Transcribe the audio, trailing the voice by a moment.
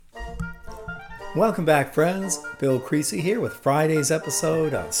Welcome back, friends. Bill Creasy here with Friday's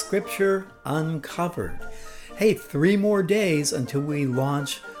episode of Scripture Uncovered. Hey, 3 more days until we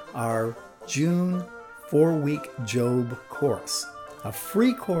launch our June 4-week Job course. A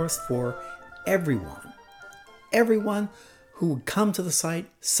free course for everyone. Everyone who would come to the site,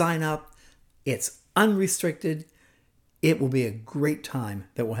 sign up. It's unrestricted. It will be a great time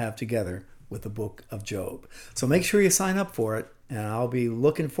that we'll have together with the book of Job. So make sure you sign up for it, and I'll be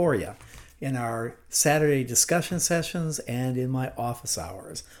looking for you in our Saturday discussion sessions and in my office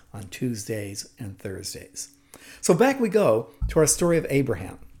hours on Tuesdays and Thursdays. So back we go to our story of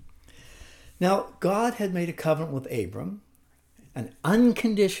Abraham. Now, God had made a covenant with Abram, an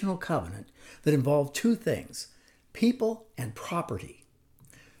unconditional covenant that involved 2 things: people and property,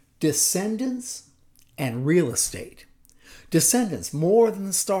 descendants and real estate. Descendants, more than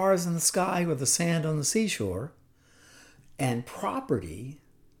the stars in the sky or the sand on the seashore, and property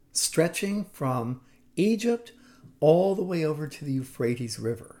stretching from Egypt all the way over to the Euphrates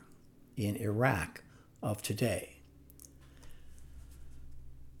River in Iraq of today.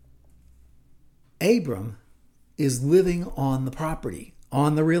 Abram is living on the property,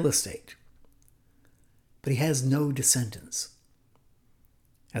 on the real estate, but he has no descendants.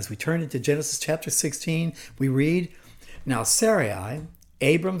 As we turn into Genesis chapter 16, we read, "Now Sarai,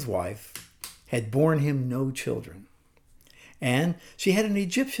 Abram's wife, had borne him no children. And she had an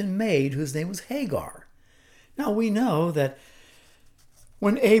Egyptian maid whose name was Hagar." Now we know that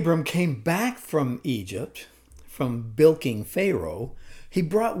when Abram came back from Egypt, from bilking Pharaoh, he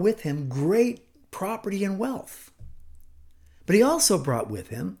brought with him great property and wealth. But he also brought with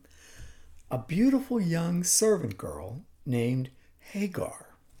him a beautiful young servant girl named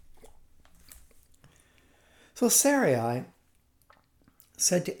Hagar. So Sarai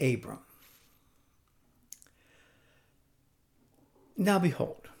said to Abram, "Now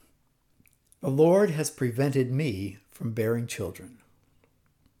behold, the Lord has prevented me from bearing children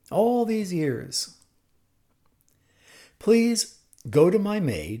all these years. Please go to my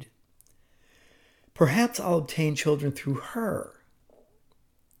maid. Perhaps I'll obtain children through her."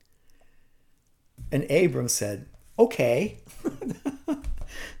 And Abram said, "Okay."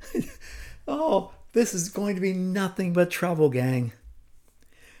 Oh, this is going to be nothing but trouble, gang.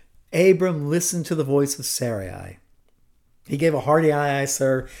 Abram listened to the voice of Sarai. He gave a hearty aye, aye,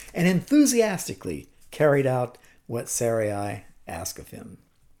 sir, and enthusiastically carried out what Sarai asked of him.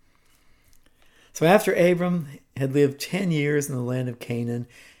 So after Abram had lived 10 years in the land of Canaan,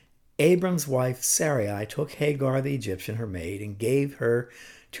 Abram's wife Sarai took Hagar the Egyptian, her maid, and gave her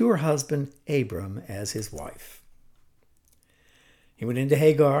to her husband Abram as his wife. He went into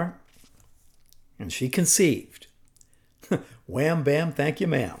Hagar, and she conceived. Wham, bam, thank you,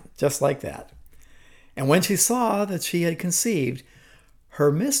 ma'am. Just like that. And when she saw that she had conceived,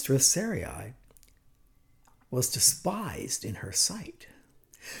 her mistress Sarai was despised in her sight.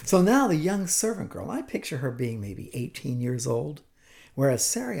 So now the young servant girl, I picture her being maybe 18 years old, whereas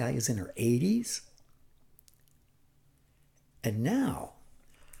Sarai is in her 80s. And now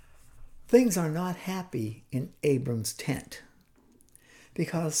things are not happy in Abram's tent,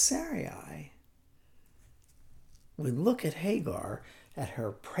 because Sarai would look at Hagar, at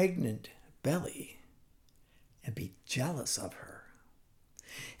her pregnant belly, and be jealous of her.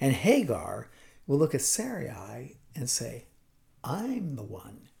 And Hagar will look at Sarai and say, "I'm the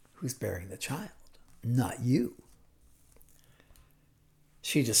one who's bearing the child, not you."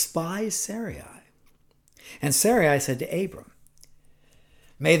 She despised Sarai. And Sarai said to Abram,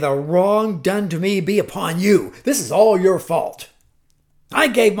 "May the wrong done to me be upon you. This is all your fault. I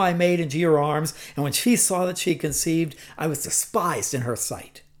gave my maid into your arms, and when she saw that she conceived, I was despised in her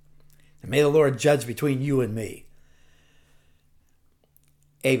sight. And may the Lord judge between you and me."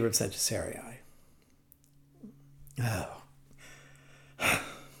 Abram said to Sarai, "Oh,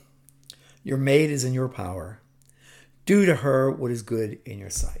 your maid is in your power. Do to her what is good in your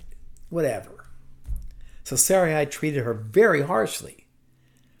sight." Whatever. So Sarai treated her very harshly.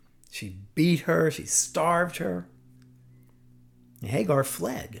 She beat her, she starved her. And Hagar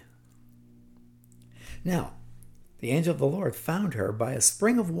fled. Now, the angel of the Lord found her by a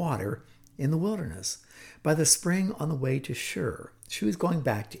spring of water in the wilderness, by the spring on the way to Shur. She was going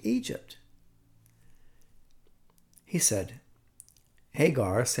back to Egypt. He said,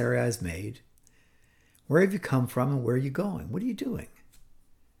 "Hagar, Sarai's maid, where have you come from and where are you going? What are you doing?"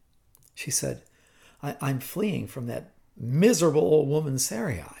 She said, I'm fleeing from that miserable old woman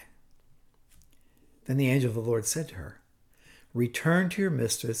Sarai." Then the angel of the Lord said to her, "Return to your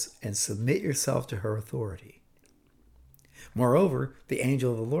mistress and submit yourself to her authority." Moreover, the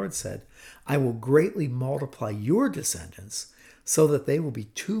angel of the Lord said, "I will greatly multiply your descendants so that they will be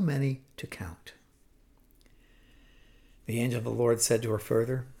too many to count." The angel of the Lord said to her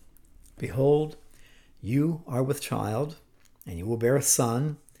further, Behold, you are with child, and you will bear a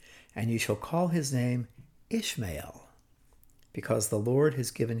son, and you shall call his name Ishmael, because the Lord has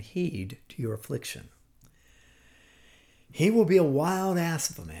given heed to your affliction. He will be a wild ass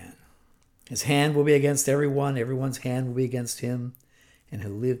of a man. His hand will be against everyone, everyone's hand will be against him, and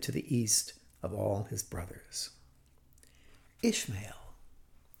he'll live to the east of all his brothers. Ishmael.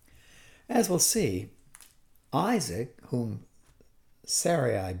 As we'll see, Isaac, whom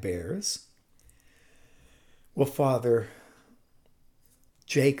Sarai bears, will father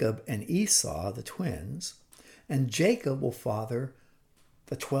Jacob and Esau, the twins, and Jacob will father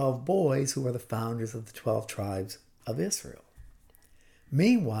the 12 boys who are the founders of the 12 tribes of Israel.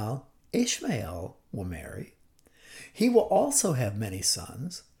 Meanwhile, Ishmael will marry. He will also have many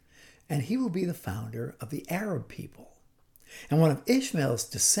sons, and he will be the founder of the Arab people. And one of Ishmael's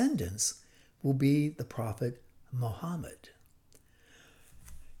descendants will be the prophet Muhammad.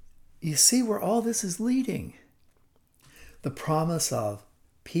 You see where all this is leading. The promise of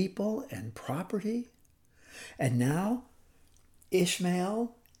people and property. And now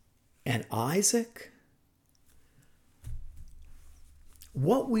Ishmael and Isaac.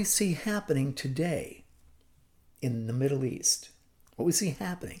 What we see happening today in the Middle East, what we see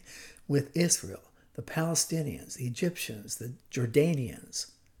happening with Israel, the Palestinians, the Egyptians, the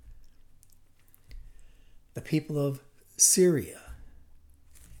Jordanians, the people of Syria,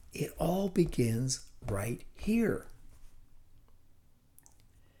 it all begins right here.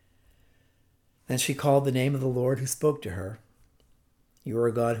 Then she called the name of the Lord who spoke to her. You are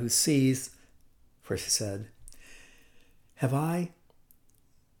a God who sees, for she said, have I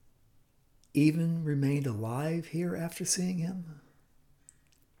even remained alive here after seeing him?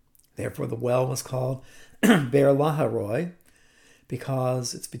 Therefore the well was called Beer Laharoi,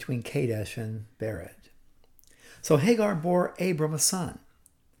 because it's between Kadesh and Bered. So Hagar bore Abram a son,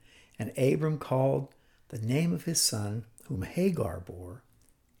 and Abram called the name of his son, whom Hagar bore,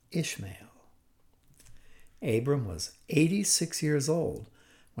 Ishmael. Abram was 86 years old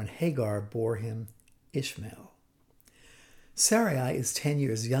when Hagar bore him Ishmael. Sarai is 10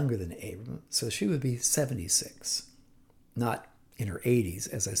 years younger than Abram, so she would be 76, not in her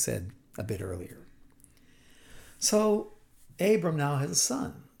 80s, as I said a bit earlier. So Abram now has a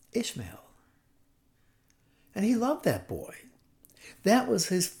son, Ishmael. And he loved that boy. That was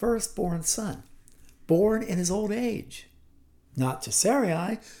his firstborn son, born in his old age, not to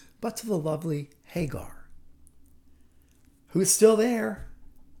Sarai, but to the lovely Hagar, who's still there.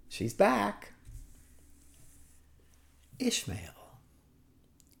 She's back. Ishmael.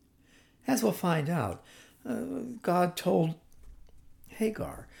 As we'll find out, God told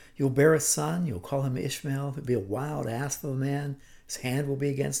Hagar, you'll bear a son, you'll call him Ishmael. He'll be a wild ass of a man. His hand will be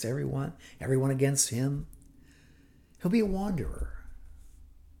against everyone against him. He'll be a wanderer.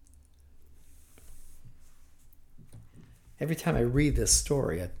 Every time I read this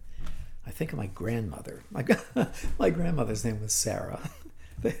story, I think of my grandmother. My grandmother's name was Sarah.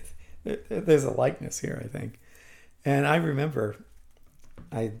 There's a likeness here, I think. And I remember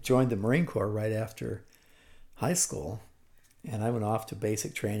I joined the Marine Corps right after high school, and I went off to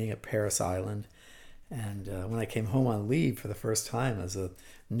basic training at Parris Island. And when I came home on leave for the first time as a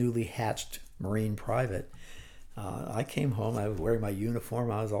newly hatched Marine private, I came home, I was wearing my uniform.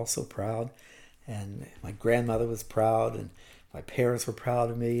 I was also proud. And my grandmother was proud, and my parents were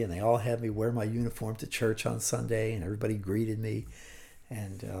proud of me, and they all had me wear my uniform to church on Sunday, and everybody greeted me.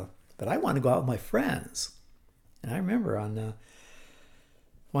 And but I wanted to go out with my friends. And I remember on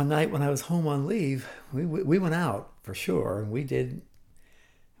one night when I was home on leave, we went out for sure, and we did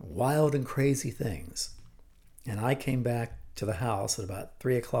wild and crazy things. And I came back to the house at about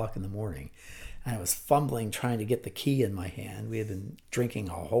 3 o'clock in the morning, and I was fumbling trying to get the key in my hand. We had been drinking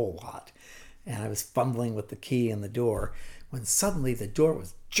a whole lot, and I was fumbling with the key in the door when suddenly the door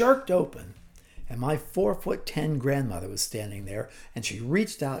was jerked open, and my 4'10" grandmother was standing there, and she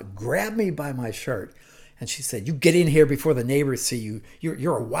reached out, grabbed me by my shirt, and she said, "You get in here before the neighbors see you.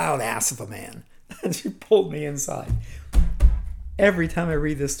 You're a wild ass of a man." And she pulled me inside. Every time I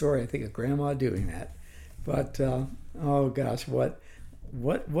read this story, I think of Grandma doing that. But oh gosh, what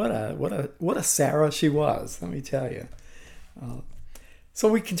a Sarah she was. Let me tell you. So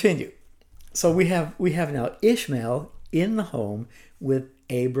we continue. So we have now Ishmael in the home with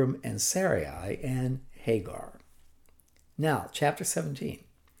Abram and Sarai and Hagar. Now, chapter 17.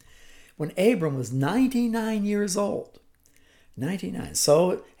 When Abram was 99 years old, 99.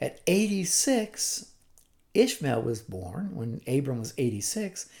 So at 86, Ishmael was born. When Abram was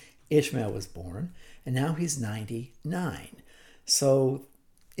 86, Ishmael was born, and now he's 99. So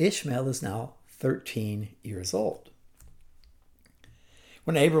Ishmael is now 13 years old.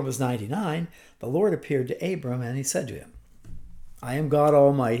 When Abram was 99, the Lord appeared to Abram and he said to him, I am God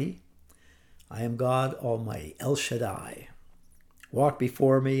Almighty. I am God Almighty, El Shaddai. Walk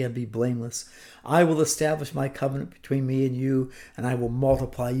before me and be blameless. I will establish my covenant between me and you, and I will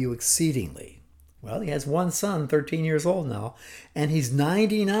multiply you exceedingly. Well, he has one son, 13 years old now, and he's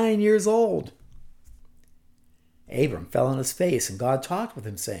 99 years old. Abram fell on his face, and God talked with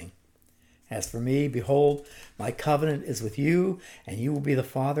him, saying, As for me, behold, my covenant is with you, and you will be the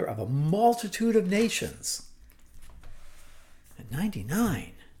father of a multitude of nations. At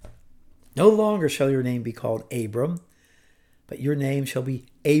 99, no longer shall your name be called Abram, but your name shall be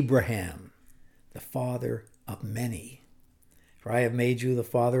Abraham, the father of many. For I have made you the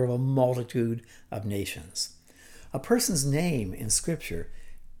father of a multitude of nations. A person's name in Scripture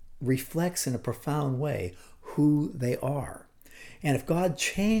reflects in a profound way who they are. And if God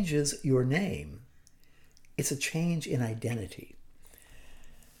changes your name, it's a change in identity.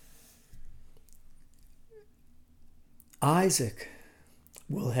 Isaac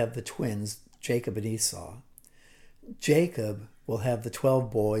will have the twins, Jacob and Esau. Jacob will have the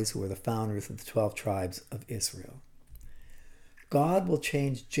 12 boys who are the founders of the 12 tribes of Israel. God will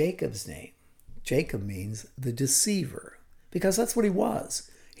change Jacob's name. Jacob means the deceiver, because that's what he was.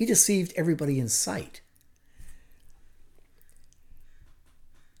 He deceived everybody in sight.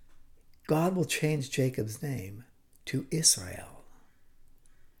 God will change Jacob's name to Israel,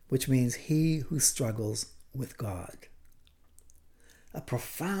 which means he who struggles with God. A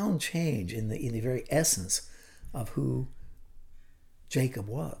profound change in the very essence of who Jacob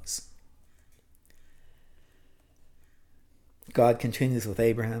was. God continues with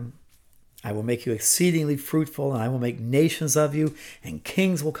Abraham, I will make you exceedingly fruitful, and I will make nations of you, and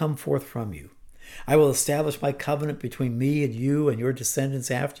kings will come forth from you. I will establish my covenant between me and you and your descendants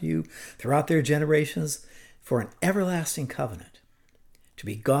after you throughout their generations for an everlasting covenant, to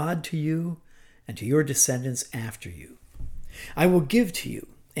be God to you and to your descendants after you. I will give to you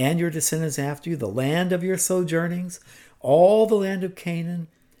and your descendants after you the land of your sojournings, all the land of Canaan,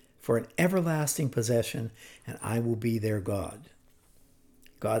 for an everlasting possession, and I will be their God.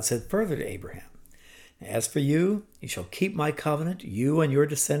 God said further to Abraham, As for you, you shall keep my covenant, you and your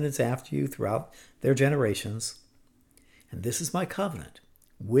descendants after you throughout their generations. And this is my covenant,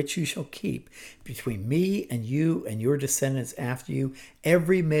 which you shall keep between me and you and your descendants after you.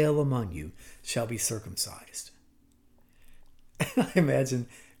 Every male among you shall be circumcised. I imagine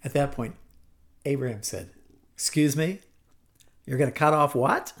at that point, Abraham said, Excuse me? You're going to cut off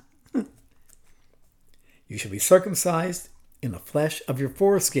what? You shall be circumcised in the flesh of your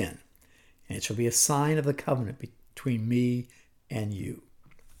foreskin, and it shall be a sign of the covenant between me and you.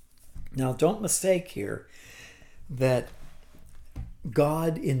 Now, don't mistake here that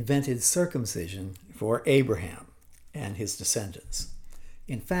God invented circumcision for Abraham and his descendants.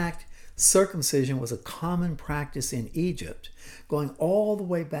 In fact, circumcision was a common practice in Egypt going all the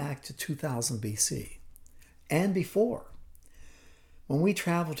way back to 2000 BC and before. When we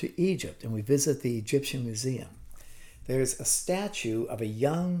travel to Egypt and we visit the Egyptian Museum, there's a statue of a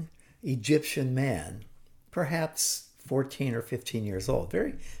young Egyptian man, perhaps 14 or 15 years old,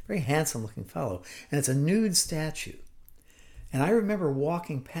 very, very handsome looking fellow, and it's a nude statue. And I remember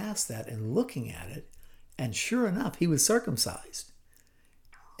walking past that and looking at it, and sure enough, he was circumcised.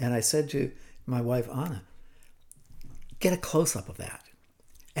 And I said to my wife, Anna, get a close-up of that.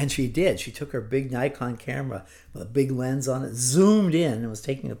 And she did. She took her big Nikon camera with a big lens on it, zoomed in, and was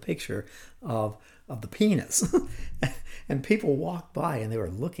taking a picture of the penis. And people walked by and they were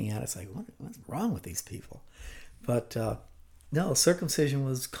looking at us like, what's wrong with these people? But no, circumcision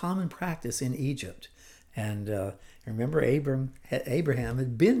was common practice in Egypt. And remember, Abraham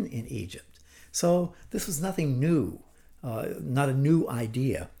had been in Egypt. So this was nothing new, not a new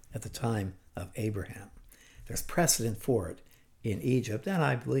idea at the time of Abraham. There's precedent for it in Egypt, and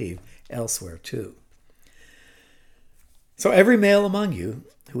I believe elsewhere too. So every male among you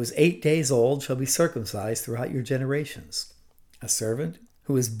who is 8 days old shall be circumcised throughout your generations. A servant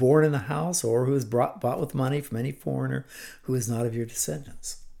who is born in the house or who is bought with money from any foreigner who is not of your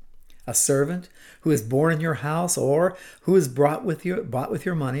descendants. A servant who is born in your house or who is bought with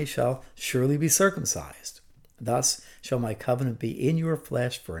your money shall surely be circumcised. Thus shall my covenant be in your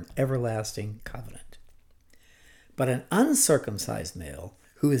flesh for an everlasting covenant. But an uncircumcised male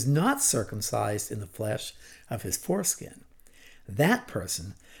who is not circumcised in the flesh of his foreskin, that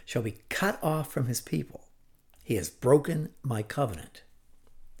person shall be cut off from his people. He has broken my covenant.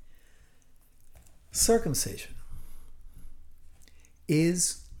 Circumcision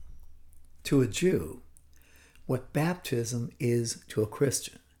is to a Jew what baptism is to a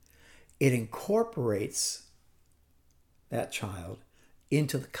Christian. It incorporates that child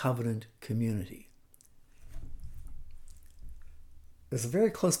into the covenant community. There's a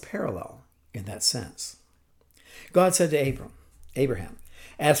very close parallel in that sense. God said to Abraham,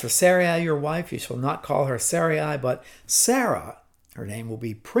 "As for Sarai, your wife, you shall not call her Sarai, but Sarah. Her name will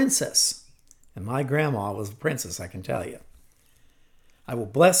be Princess." And my grandma was a princess, I can tell you. "I will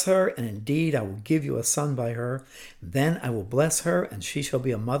bless her, and indeed I will give you a son by her. Then I will bless her, and she shall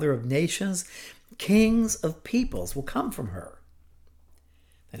be a mother of nations. Kings of peoples will come from her."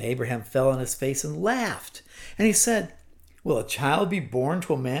 Then Abraham fell on his face and laughed. And he said, "Will a child be born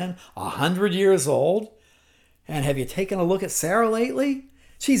to a man 100 years old? And have you taken a look at Sarah lately?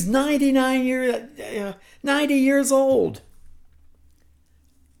 She's 90 years old."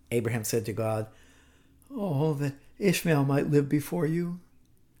 Abraham said to God, "Oh, that Ishmael might live before you,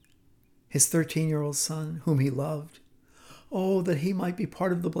 his 13-year-old son, whom he loved. Oh, that he might be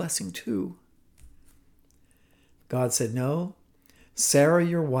part of the blessing too." God said, "No, Sarah,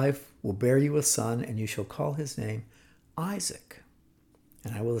 your wife, will bear you a son, and you shall call his name Isaac.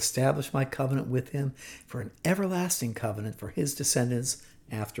 And I will establish my covenant with him for an everlasting covenant for his descendants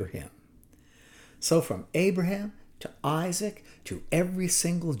after him." So from Abraham to Isaac to every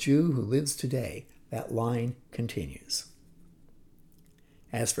single Jew who lives today, that line continues.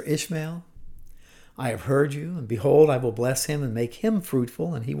 "As for Ishmael, I have heard you, and behold, I will bless him and make him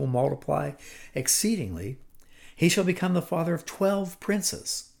fruitful, and he will multiply exceedingly. He shall become the father of 12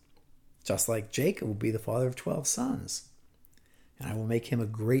 princes, just like Jacob will be the father of 12 sons. And I will make him a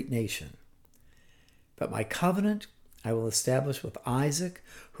great nation. But my covenant I will establish with Isaac,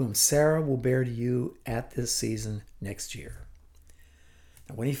 whom Sarah will bear to you at this season next year."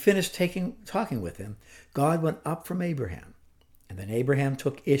 And when he finished talking with him, God went up from Abraham. And then Abraham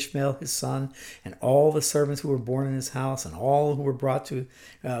took Ishmael his son, and all the servants who were born in his house, and all who were brought to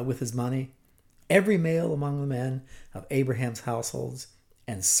with his money, every male among the men of Abraham's households,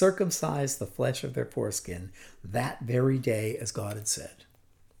 and circumcised the flesh of their foreskin that very day, as God had said.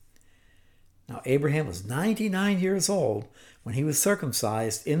 Now Abraham was 99 years old when he was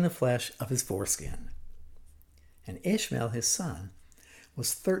circumcised in the flesh of his foreskin. And Ishmael his son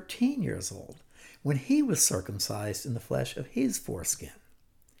was 13 years old when he was circumcised in the flesh of his foreskin.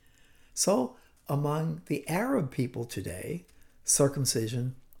 So among the Arab people today,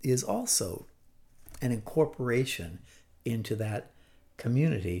 circumcision is also an incorporation into that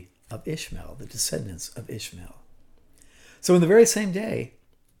community of Ishmael, the descendants of Ishmael. So in the very same day,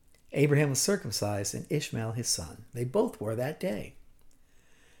 Abraham was circumcised and Ishmael his son. They both were that day.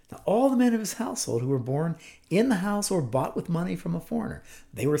 Now all the men of his household who were born in the house or bought with money from a foreigner,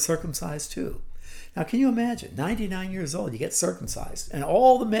 they were circumcised too. Now can you imagine, 99 years old, you get circumcised, and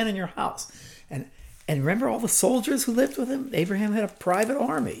all the men in your house. And remember all the soldiers who lived with him? Abraham had a private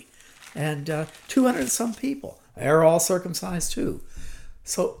army, and 200 and some people. They're all circumcised too.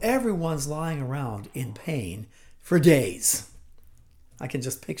 So everyone's lying around in pain for days. I can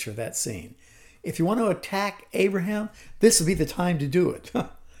just picture that scene. If you want to attack Abraham, this would be the time to do it.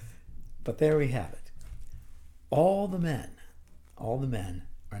 But there we have it. All the men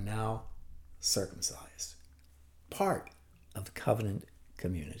are now circumcised. Part of the covenant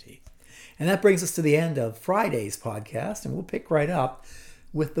community. And that brings us to the end of Friday's podcast, and we'll pick right up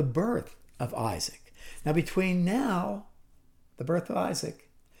with the birth of Isaac. Now, between now, the birth of Isaac,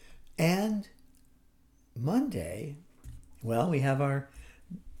 and Monday, well, we have our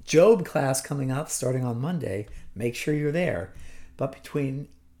Job class coming up starting on Monday. Make sure you're there. But between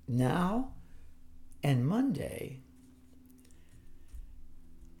now and Monday,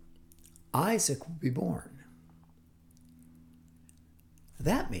 Isaac will be born.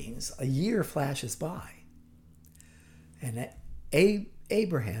 That means a year flashes by. And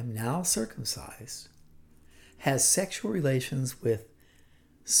Abraham, now circumcised, has sexual relations with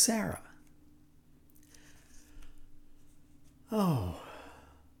Sarah. Oh,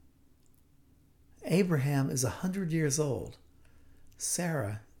 Abraham is 100 years old.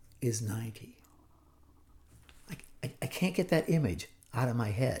 Sarah is 90. I can't get that image out of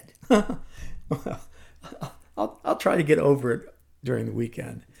my head. Well, I'll try to get over it during the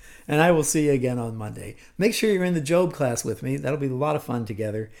weekend. And I will see you again on Monday. Make sure you're in the Job class with me. That'll be a lot of fun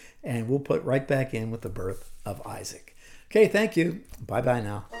together. And we'll put right back in with the birth of Isaac. Okay, thank you. Bye-bye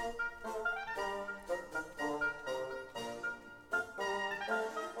now.